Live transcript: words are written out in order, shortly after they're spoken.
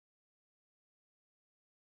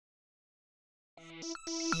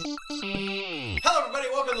Hello everybody,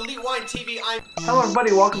 welcome to Elite Wine TV. Hello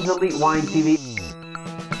everybody, welcome to Elite Wine TV.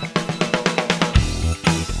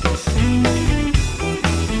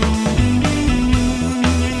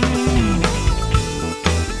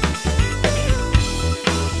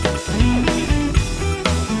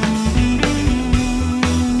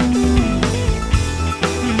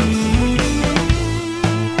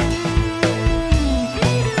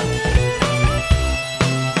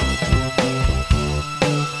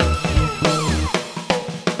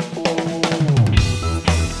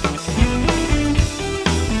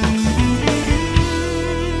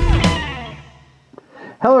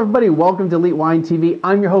 Hello everybody, welcome to Elite Wine TV.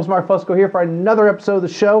 I'm your host Mark Fusco here for another episode of the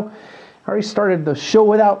show. I already started the show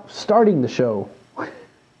without starting the show.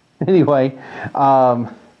 Anyway,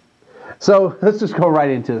 so let's just go right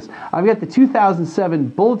into this. I've got the 2007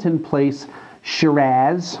 Bulletin Place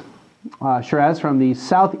Shiraz. Shiraz from the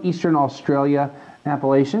southeastern Australia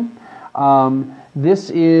appellation.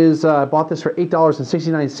 This is, I bought this for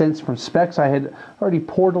 $8.69 from Specs. I had already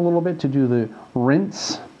poured a little bit to do the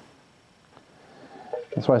rinse.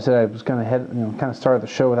 That's why I said I was kind of started the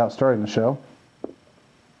show without starting the show.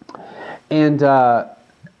 And we're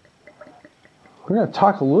going to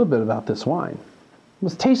talk a little bit about this wine.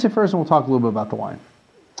 Let's taste it first, and we'll talk a little bit about the wine.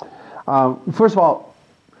 First of all,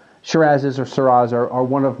 Shirazes or Syrahs are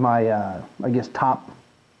one of my, I guess, top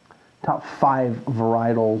 5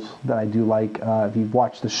 varietals that I do like. If you've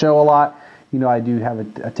watched the show a lot, you know I do have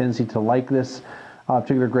a tendency to like this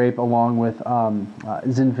particular grape, along with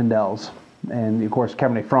Zinfandels. And of course,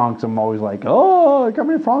 Cabernet Francs, I'm always like, oh,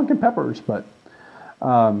 Cabernet Franc and peppers. But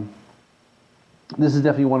this is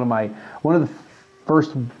definitely one of the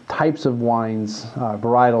first types of wines,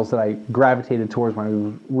 varietals that I gravitated towards when I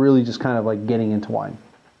was really just kind of like getting into wine.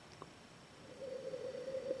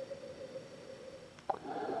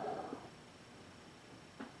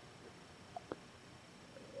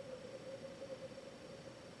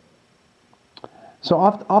 So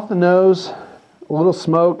off the nose, a little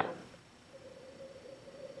smoke.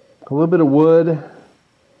 A little bit of wood,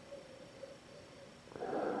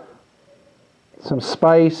 some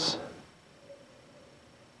spice,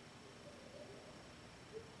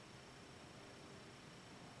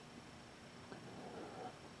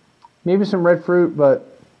 maybe some red fruit,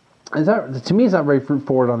 but to me it's not very fruit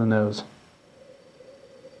forward on the nose.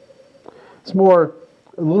 It's more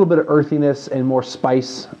a little bit of earthiness and more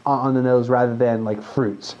spice on the nose rather than like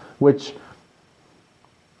fruits, which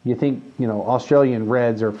you think, you know, Australian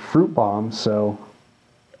reds are fruit bombs, so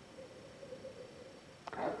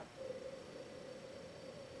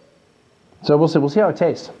we'll see how it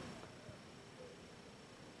tastes.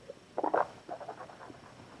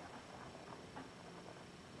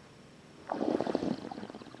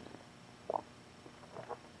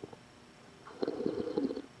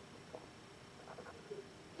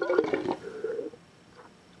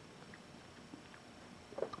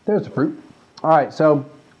 There's the fruit. All right, so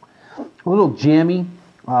a little jammy,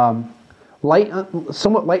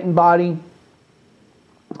 somewhat light in body.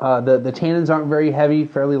 The tannins aren't very heavy,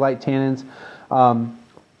 fairly light tannins.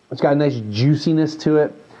 It's got a nice juiciness to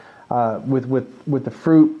it. With the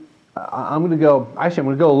fruit, I'm going to go a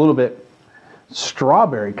little bit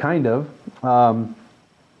strawberry, kind of.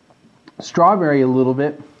 Strawberry a little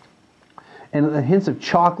bit, and hints of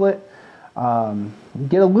chocolate. Get a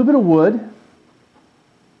little bit of wood.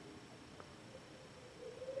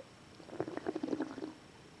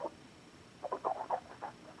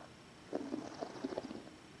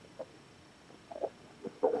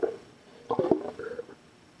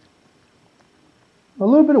 A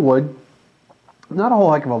little bit of wood, not a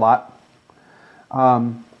whole heck of a lot,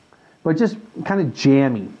 but just kind of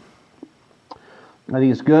jammy. I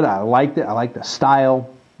think it's good. I liked it. I like the style.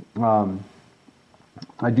 I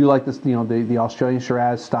do like this, you know, the Australian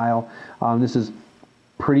Shiraz style. This is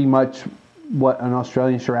pretty much what an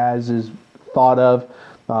Australian Shiraz is thought of.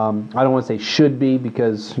 I don't want to say should be,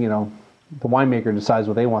 because, you know, the winemaker decides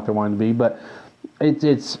what they want their wine to be, but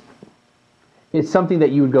it's something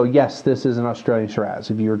that you would go, yes, this is an Australian Shiraz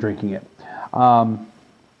if you were drinking it. I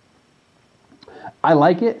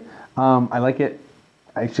like it. I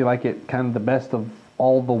actually like it kind of the best of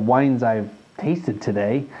all the wines I've tasted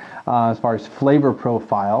today, as far as flavor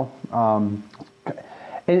profile. And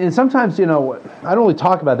sometimes, you know, I don't really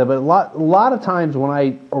talk about that, but a lot of times when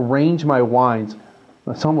I arrange my wines,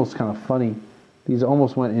 it's almost kind of funny. These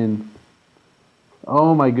almost went in.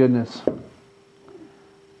 Oh my goodness.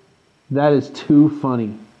 That is too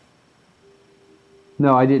funny.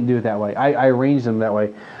 No, I didn't do it that way. I arranged them that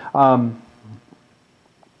way.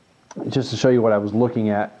 Just to show you what I was looking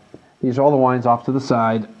at. These are all the wines off to the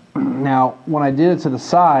side. Now, when I did it to the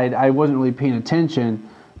side, I wasn't really paying attention,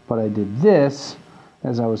 but I did this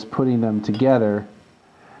as I was putting them together.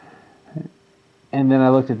 And then I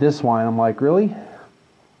looked at this wine, I'm like, really?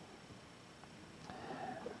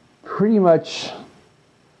 Pretty much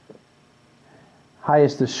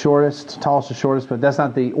highest to shortest, tallest to shortest, but that's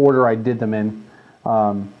not the order I did them in.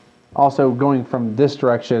 Also, going from this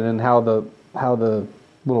direction and how the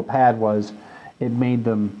little pad was, it made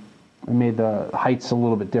the heights a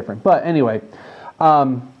little bit different. But anyway,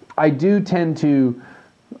 I do tend to,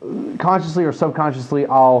 consciously or subconsciously,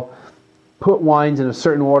 I'll put wines in a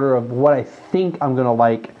certain order of what I think I'm going to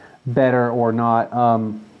like better or not.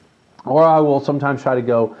 Or I will sometimes try to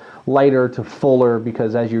go lighter to fuller,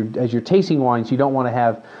 because as you're tasting wines, you don't want to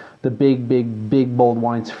have the big bold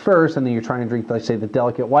wines first, and then you're trying to drink, let's say, the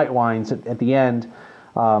delicate white wines at the end,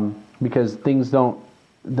 because things don't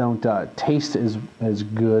taste as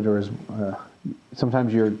good, or as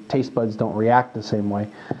sometimes your taste buds don't react the same way.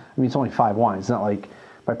 I mean, it's only 5 wines. It's not like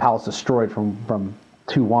my palate's destroyed from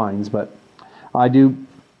 2 wines, but I do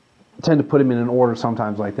tend to put them in an order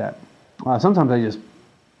sometimes like that. Sometimes I just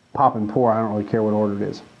pop and pour. I don't really care what order it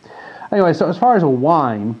is. Anyway, so as far as a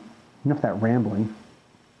wine, enough of that rambling.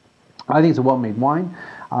 I think it's a well-made wine.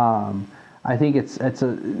 I think it's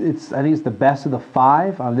the best of the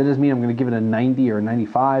 5. That doesn't mean I'm going to give it a 90 or a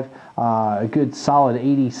 95. A good solid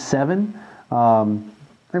 87. And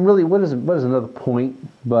really, what is another point?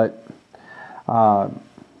 But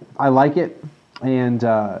I like it, and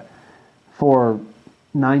for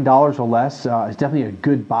 $9 or less, it's definitely a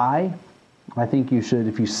good buy. I think you should,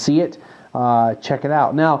 if you see it, check it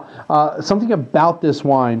out. Now, something about this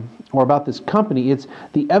wine, or about this company, it's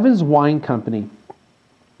the Evans Wine Company.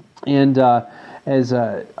 And as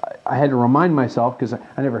I had to remind myself, because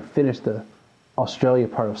I never finished the Australia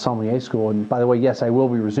part of sommelier school. And by the way, yes, I will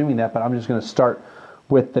be resuming that, but I'm just going to start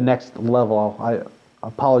with the next level.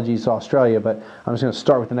 Apologies to Australia, but I'm just going to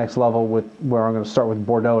start with the next level, where I'm going to start with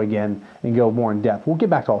Bordeaux again and go more in depth. We'll get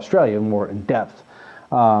back to Australia more in depth.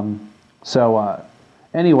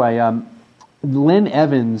 Anyway, Len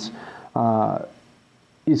Evans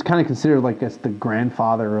is kind of considered like the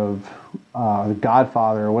grandfather of, the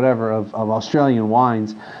godfather or whatever of Australian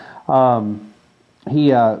wines.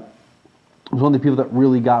 He was one of the people that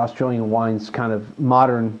really got Australian wines, kind of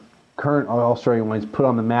current Australian wines, put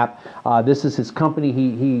on the map. This is his company.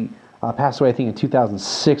 He passed away, I think, in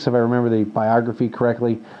 2006, if I remember the biography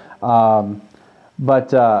correctly.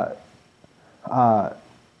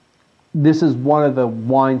 This is one of the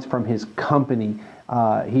wines from his company.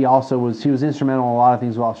 He was instrumental in a lot of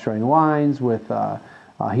things with Australian wines.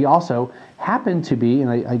 He also happened to be,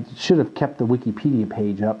 and I should have kept the Wikipedia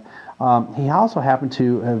page up. He also happened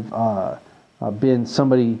to have been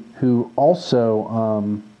somebody who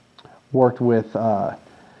also worked with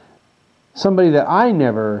somebody that I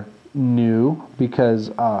never knew, because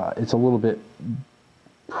it's a little bit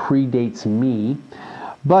predates me.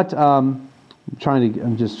 But I'm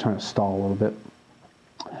just trying to stall a little bit.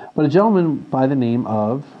 But a gentleman by the name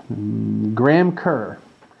of Graham Kerr.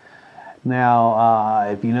 Now,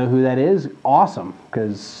 if you know who that is, awesome.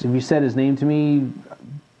 Because if you said his name to me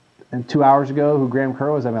 2 hours ago, who Graham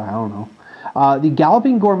Kerr was, I don't know. The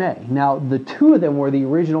Galloping Gourmet. Now, the two of them were the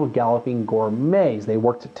original Galloping Gourmets. They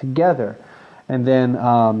worked together. And then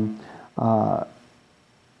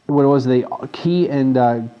what it was, Key and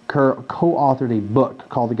Kerr co-authored a book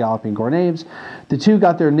called The Galloping Gourmets. The two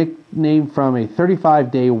got their nickname from a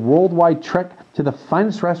 35-day worldwide trek to the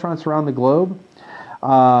finest restaurants around the globe.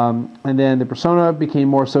 And then the persona became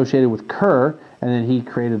more associated with Kerr, and then he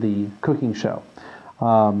created the cooking show.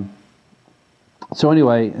 So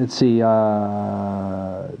anyway, let's see.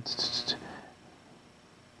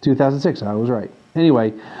 2006, I was right.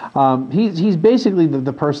 Anyway, he's basically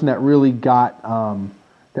the person that really got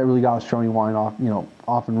Australian wine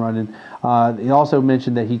off and running. He also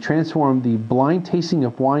mentioned that he transformed the blind tasting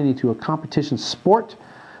of wine into a competition sport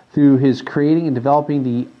through his creating and developing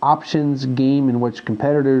the options game in which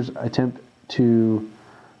competitors attempt to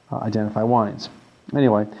identify wines.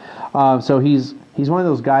 Anyway, so he's one of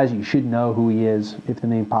those guys you should know who he is if the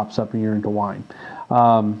name pops up and you're into wine.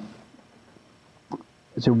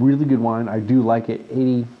 It's a really good wine. I do like it.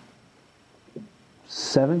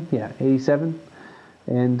 87? Yeah, 87.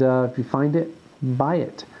 And if you find it, buy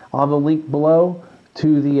it. I'll have a link below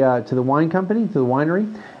to the wine company, to the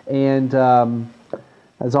winery. And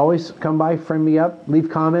as always, come by, friend me up, leave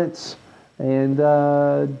comments, and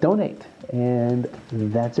donate. And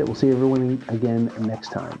that's it. We'll see everyone again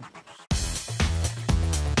next time.